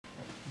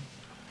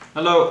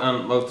Hello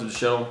and welcome to the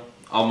channel.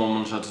 I'm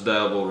Murmur, and today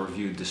I will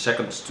review the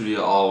second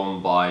studio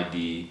album by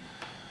the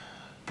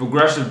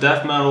progressive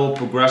death metal,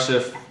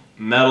 progressive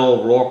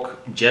metal, rock,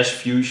 jazz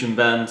fusion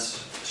band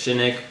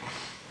Cynic.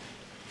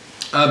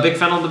 Big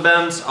fan of the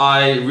band.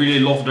 I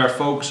really love their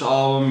Focus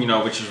album,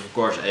 which is of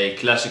course a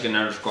classic in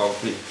their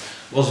discography.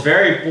 Was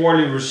very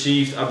poorly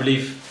received, I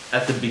believe,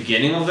 at the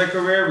beginning of their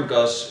career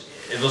because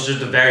it was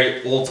just a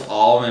very odd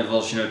album. It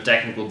was,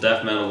 technical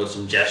death metal with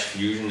some jazz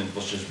fusion. It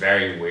was just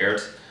very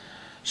weird.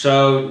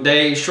 So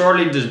they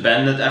shortly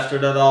disbanded after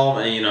that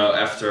album, and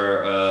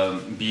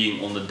after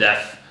being on the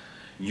Deaf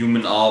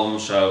Human album,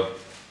 so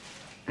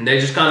they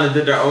just kind of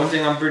did their own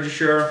thing, I'm pretty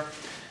sure.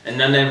 And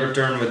then they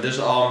returned with this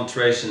album,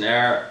 Trace in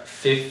Air,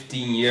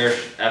 15 years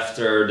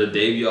after the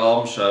debut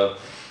album, so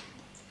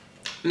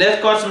they had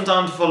quite some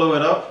time to follow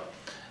it up.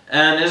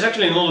 And it's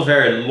actually not a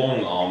very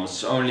long album,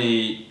 it's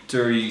only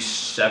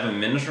 37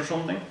 minutes or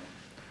something.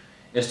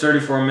 It's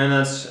 34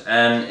 minutes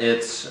and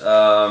it's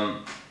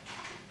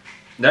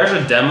there's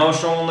a demo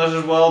song on this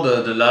as well,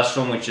 the last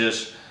song, which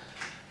is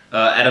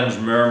Adam's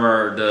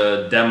Murmur,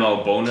 the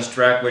demo bonus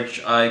track,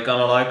 which I kind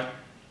of like.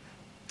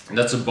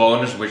 That's a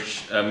bonus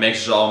which makes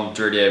this album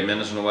 38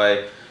 minutes in a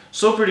way.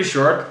 Still pretty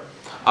short.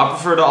 I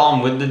prefer the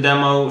album with the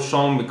demo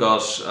song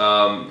because the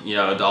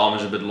album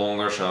is a bit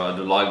longer, so I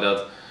do like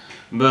that.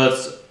 But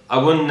I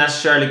wouldn't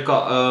necessarily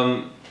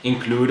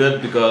include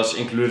it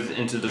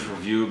into this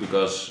review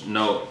because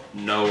no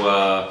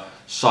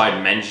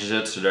site mentions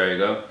it, so there you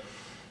go.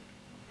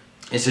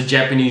 It's a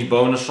Japanese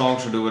bonus song,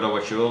 so do with it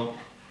what you will.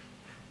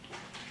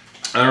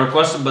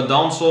 Requested by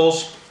Dan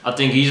Souls. I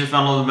think he's a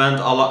fan of the band.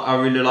 I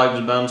really like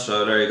this band,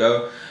 so there you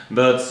go.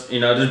 But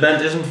this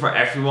band isn't for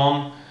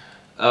everyone.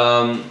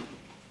 They're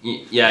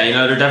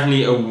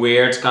definitely a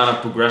weird kind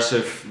of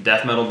progressive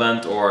death metal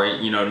band, or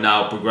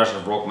now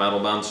progressive rock metal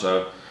band.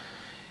 So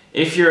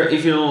if you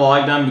don't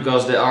like them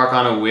because they are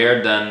kind of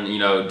weird, then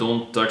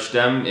don't touch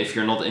them. If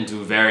you're not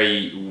into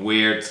very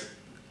weird,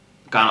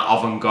 kind of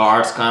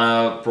avant-garde kind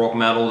of rock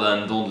metal,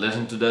 then don't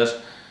listen to this.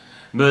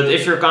 But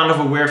if you're kind of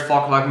a weird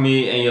fuck like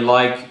me and you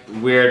like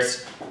weird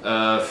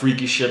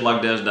freaky shit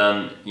like this,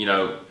 then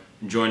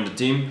join the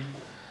team.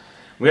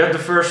 We have the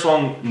first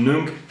song,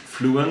 Nunc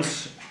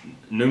Fluens.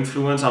 Nunc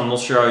Fluens, I'm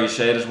not sure how you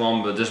say this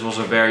one, but this was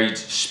a very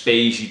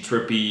spacey,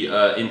 trippy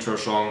intro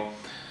song.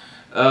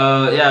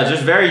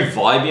 Just very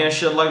vibey and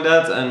shit like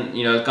that, and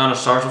it kind of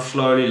starts off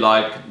slowly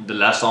like the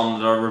last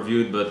album that I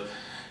reviewed, but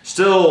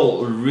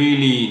still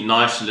really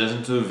nice to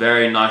listen to,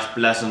 very nice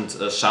pleasant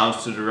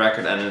sounds to the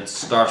record, and it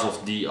starts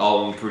off the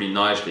album pretty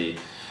nicely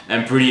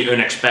and pretty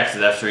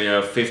unexpected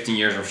after 15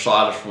 years of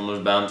silence from this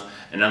band,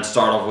 and then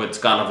start off with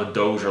kind of a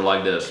dozer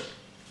like this.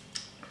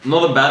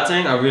 Not a bad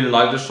thing, I really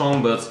like this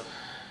song, but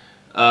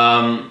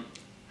I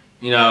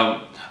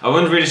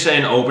wouldn't really say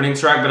an opening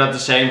track, but at the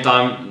same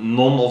time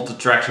none of the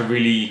tracks are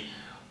really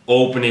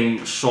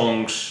opening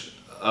song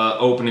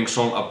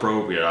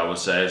appropriate, I would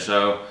say,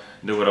 so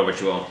do whatever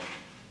what you want.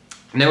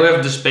 And then we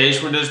have the space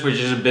for this, which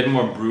is a bit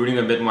more brooding,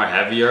 a bit more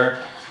heavier.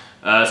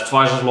 It's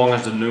twice as long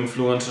as the Nunc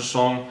Fluens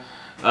song.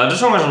 The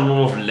song has a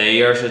lot of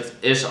layers. It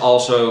is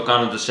also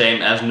kind of the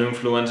same as Nunc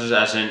Fluens,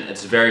 as in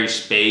it's very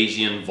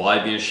spacey and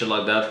vibey and shit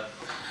like that.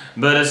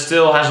 But it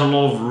still has a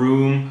lot of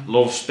room, a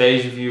lot of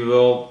space, if you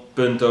will,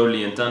 pun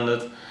totally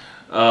intended,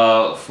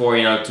 for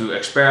to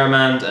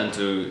experiment and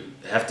to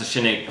have the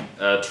Cynic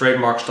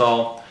trademark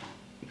style.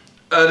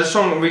 The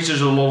song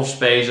reaches a lot of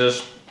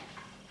spaces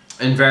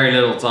in very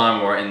little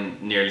time, or in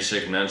nearly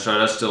 6 minutes, so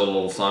that's still a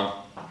lot of time.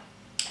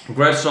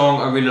 Great song,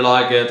 I really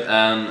like it,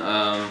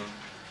 and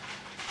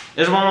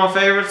it's one of my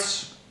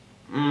favorites.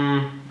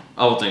 I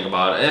will think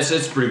about it. It's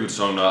a pretty good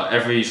song though.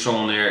 Every song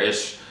on here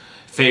is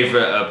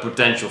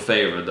potential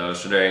favorite though,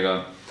 so there you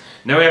go.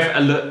 Now we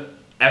have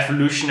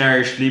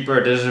Evolutionary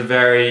Sleeper. This is a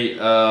very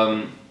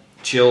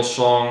chill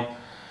song.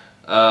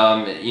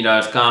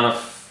 It kind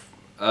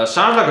of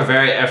sounds like a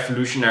very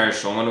evolutionary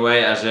song in a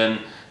way, as in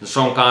the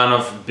song kind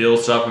of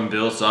builds up and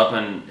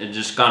it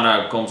just kind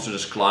of comes to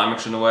this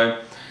climax in a way,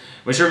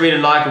 which I really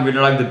like. I really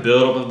like the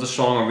build up of the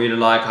song. I really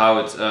like how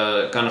it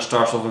kind of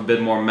starts off a bit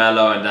more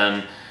mellow and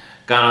then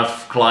kind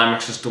of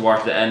climaxes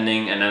towards the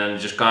ending, and then it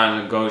just kind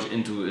of goes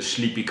into a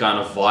sleepy kind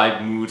of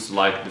vibe mood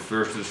like the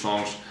first two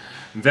songs.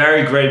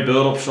 Very great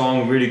build up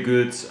song, really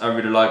good, I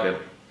really like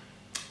it.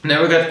 Then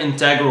we got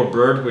Integral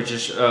Bird, which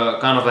is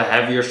kind of a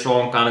heavier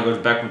song, kind of goes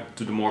back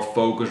to the more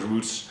focused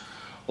roots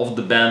of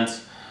the band.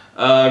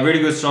 Really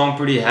good song,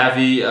 pretty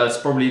heavy. It's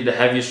probably the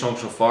heaviest song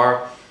so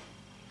far.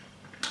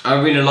 I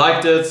really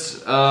liked it.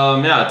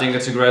 I think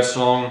it's a great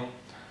song.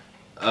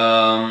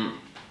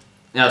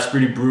 It's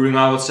pretty brooding,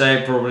 I would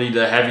say. Probably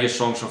the heaviest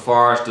song so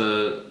far. It's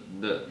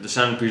the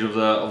centerpiece of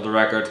the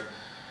record.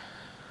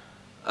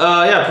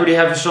 Pretty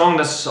heavy song.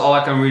 That's all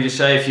I can really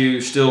say. If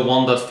you still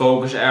want that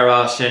Focus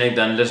era Cynic,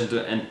 then listen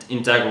to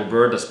Integral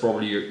Bird. That's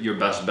probably your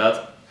best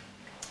bet.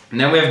 And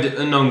then we have The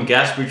Unknown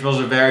Guest, which was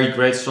a very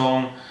great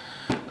song.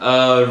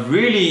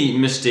 Really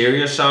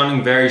mysterious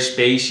sounding, very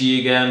spacey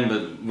again,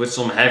 but with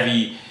some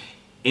heavy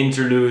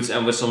interludes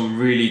and with some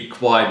really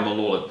quiet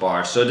melodic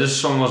parts. So this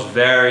song was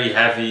very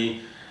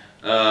heavy,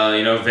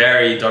 you know,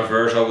 very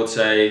diverse, I would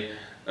say.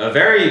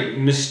 Very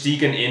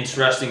mystique and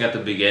interesting at the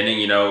beginning,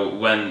 you know,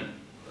 when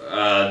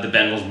the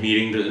band was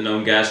meeting the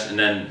unknown guest and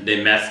then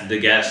they met the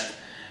guest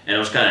and it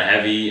was kind of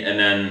heavy, and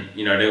then,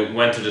 you know, they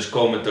went to this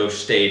comatose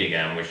state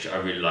again, which I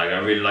really like. I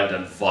really like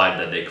that vibe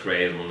that they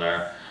created on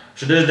there.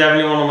 So this is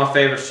definitely one of my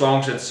favorite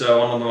songs. It's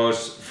one of the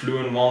most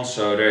fluent ones,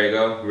 so there you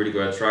go, really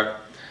great track.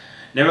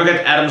 Then we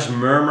get Adam's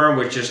Murmur,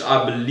 which is,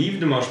 I believe,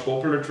 the most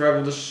popular track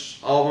of this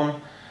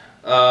album.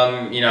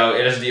 You know,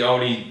 it is the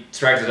only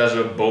track that has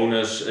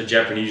a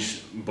Japanese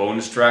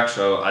bonus track,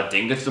 so I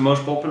think it's the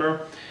most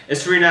popular.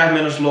 It's 3.5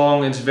 minutes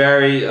long, it's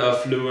very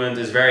fluent,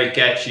 it's very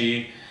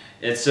catchy.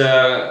 It's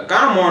kind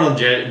of more on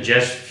the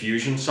jazz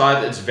fusion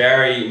side. It's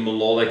very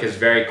melodic, it's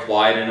very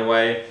quiet in a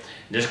way.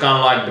 It's kind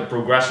of like the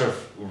progressive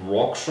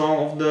rock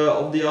song of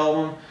the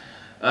album.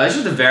 It's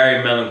just a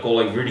very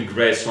melancholic, really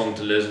great song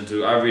to listen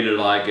to. I really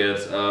like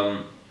it.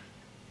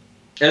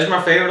 It's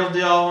my favorite of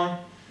the album.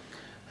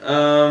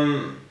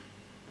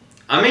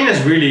 I mean,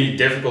 it's really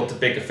difficult to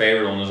pick a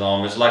favorite on this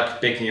album. It's like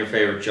picking your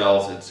favorite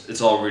child.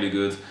 It's all really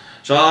good.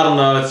 So I don't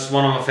know, it's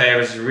one of my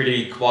favorites. It's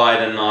really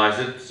quiet and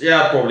nice.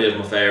 Yeah, it probably is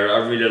my favorite. I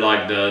really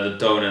like the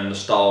tone and the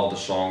style of the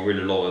song.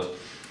 Really love it.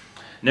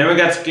 Then we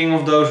get King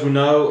of Those Who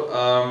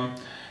Know.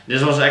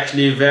 This was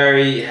actually a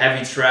very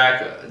heavy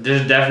track.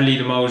 This is definitely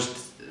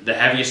the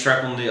heaviest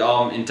track on the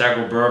album.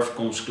 Integral Birth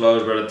comes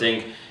close, but I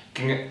think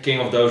King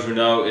of Those Who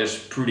Know is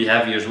pretty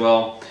heavy as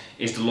well.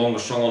 It's the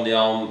longest song on the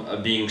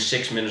album, being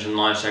 6 minutes and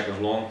 9 seconds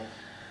long.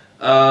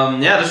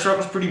 Yeah, this track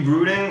was pretty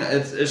brooding.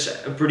 It's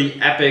a pretty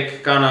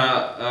epic kind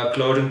of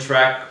closing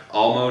track,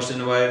 almost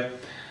in a way.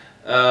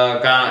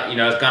 You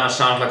know, it kind of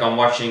sounds like I'm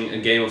watching a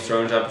Game of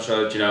Thrones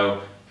episode, you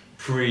know,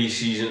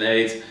 pre-season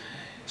 8.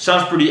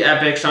 Sounds pretty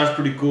epic, sounds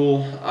pretty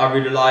cool. I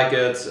really like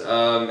it.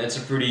 It's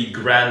a pretty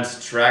grand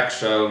track,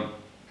 so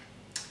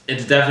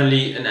it's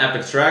definitely an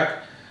epic track.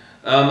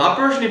 I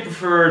personally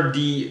prefer a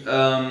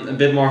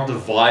bit more of the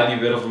vibey, a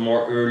bit of the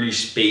more early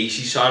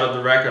spacey side of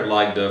the record,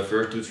 like the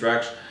first 2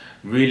 tracks.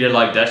 Really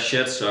like that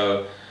shit,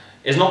 so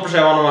it's not per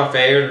se one of my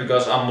favorites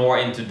because I'm more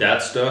into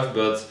that stuff,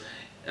 but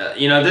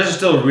you know, this is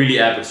still a really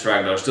epic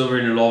track though. Still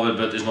really love it,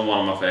 but it's not one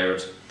of my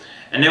favorites.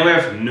 And then we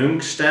have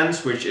Nunc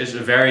Stans, which is a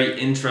very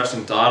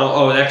interesting title.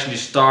 Oh, it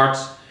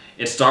starts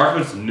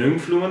with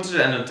Nunc Fluens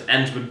and it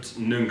ends with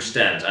Nunc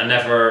Stans. I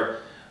never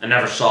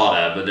saw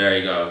that, but there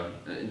you go.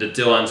 The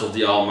tail ends of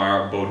the album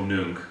are both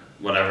Nunc,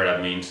 whatever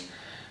that means.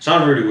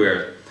 Sounds really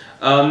weird.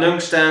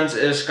 Nunc Stans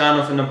is kind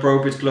of an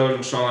appropriate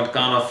closing song. It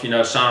kind of, you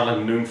know, sounds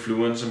like Nunc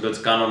Fluens,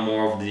 but kind of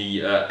more of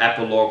the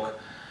epilogue.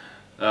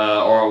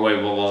 Or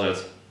wait, what was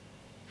it?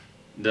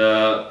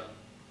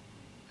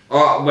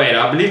 Oh wait,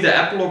 I believe the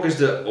epilogue is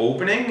the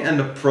opening and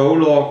the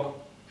prologue.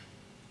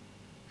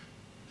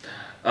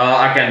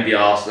 I can't be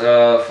asked.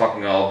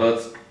 Fucking hell,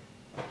 but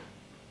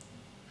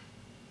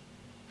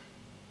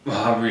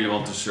I really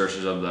want to search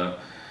this up though.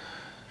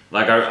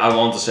 Like I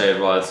want to say it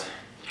right.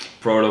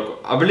 Prologue.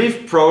 I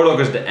believe prologue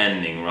is the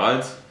ending,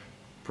 right?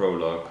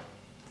 Prologue.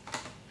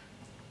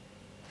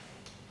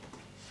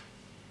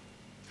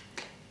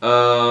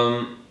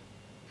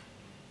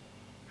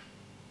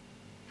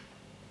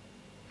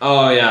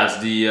 Oh yeah,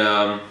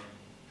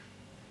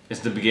 it's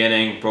the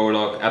beginning.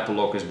 Prologue.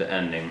 Epilogue is the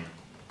ending.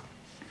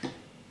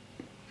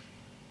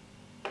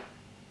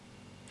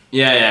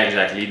 Yeah,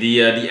 exactly.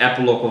 The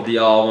epilogue of the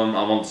album.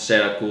 I want to say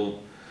that cool.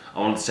 I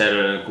want to say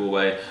that in a cool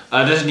way.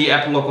 This is the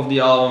epilogue of the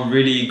album.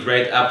 Really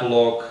great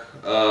epilogue.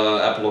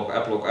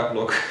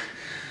 Epilogue.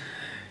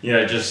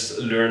 Yeah, just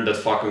learned that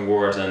fucking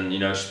word and, you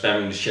know,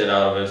 spamming the shit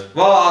out of it.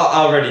 Well, I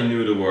already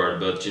knew the word,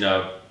 but you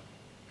know,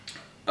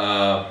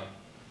 I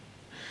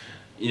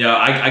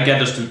get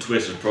those two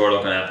twisted,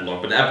 prologue and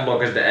epilogue. But the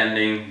epilogue is the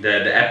ending,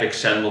 the epic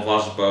send-off,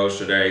 I suppose.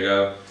 So there you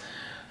go.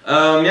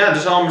 Yeah,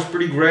 this album is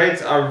pretty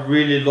great. I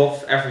really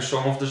love every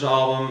song of this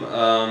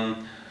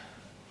album.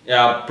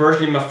 Yeah,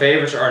 personally my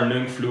favorites are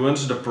Nunc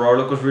Fluens. The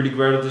prologue was really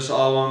great of this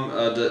album.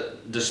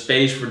 The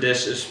space for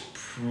this is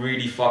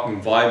pretty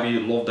fucking vibey.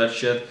 Love that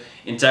shit.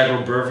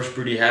 Integral Birth is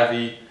pretty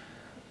heavy.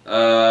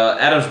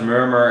 Adam's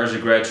Murmur is a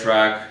great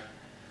track.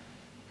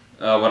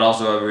 What else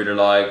do I really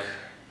like?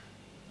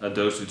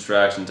 Those 2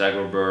 tracks,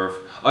 Integral Birth.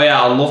 Oh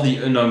yeah, I love the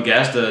unknown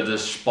guest, the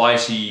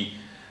spicy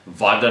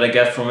vibe that I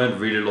get from it.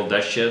 Really love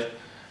that shit.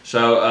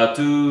 So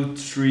 2,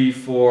 3,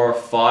 4,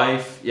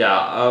 5.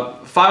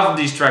 Yeah, 5 of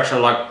these tracks are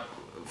like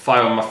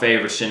 5 of my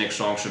favorite Cynic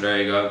songs. So there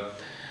you go.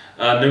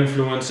 Nunc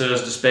Fluens, The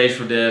Space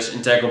for This,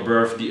 Integral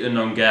Birth, The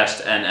Unknown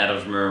Guest, and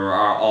Adam's Murmur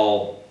are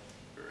all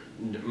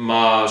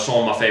some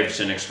of my favorite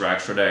Cynic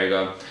tracks. So there you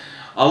go.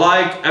 I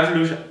like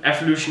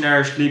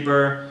Evolutionary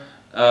Sleeper,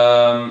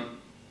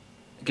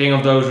 King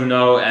of Those Who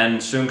Know, and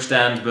Nunc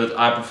Stans, but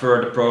I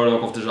prefer the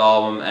prologue of this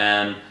album,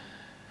 and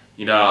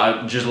you know,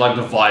 I just like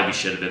the vibey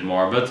shit a bit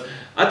more. But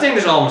I think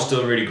this album is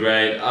still really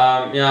great.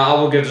 Yeah, I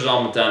will give this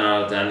album a 10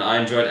 out of 10. I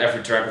enjoyed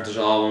every track of this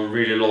album.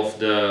 Really love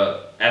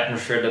the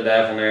atmosphere that they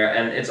have on there,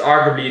 and it's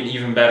arguably an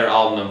even better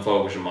album than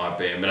Focus in my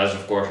opinion, but that's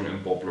of course an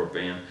unpopular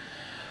opinion.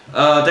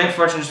 Thanks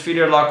for watching this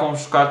video. Like, comment,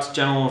 subscribe to the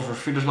channel for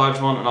videos like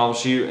this one, and I will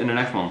see you in the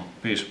next one.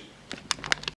 Peace.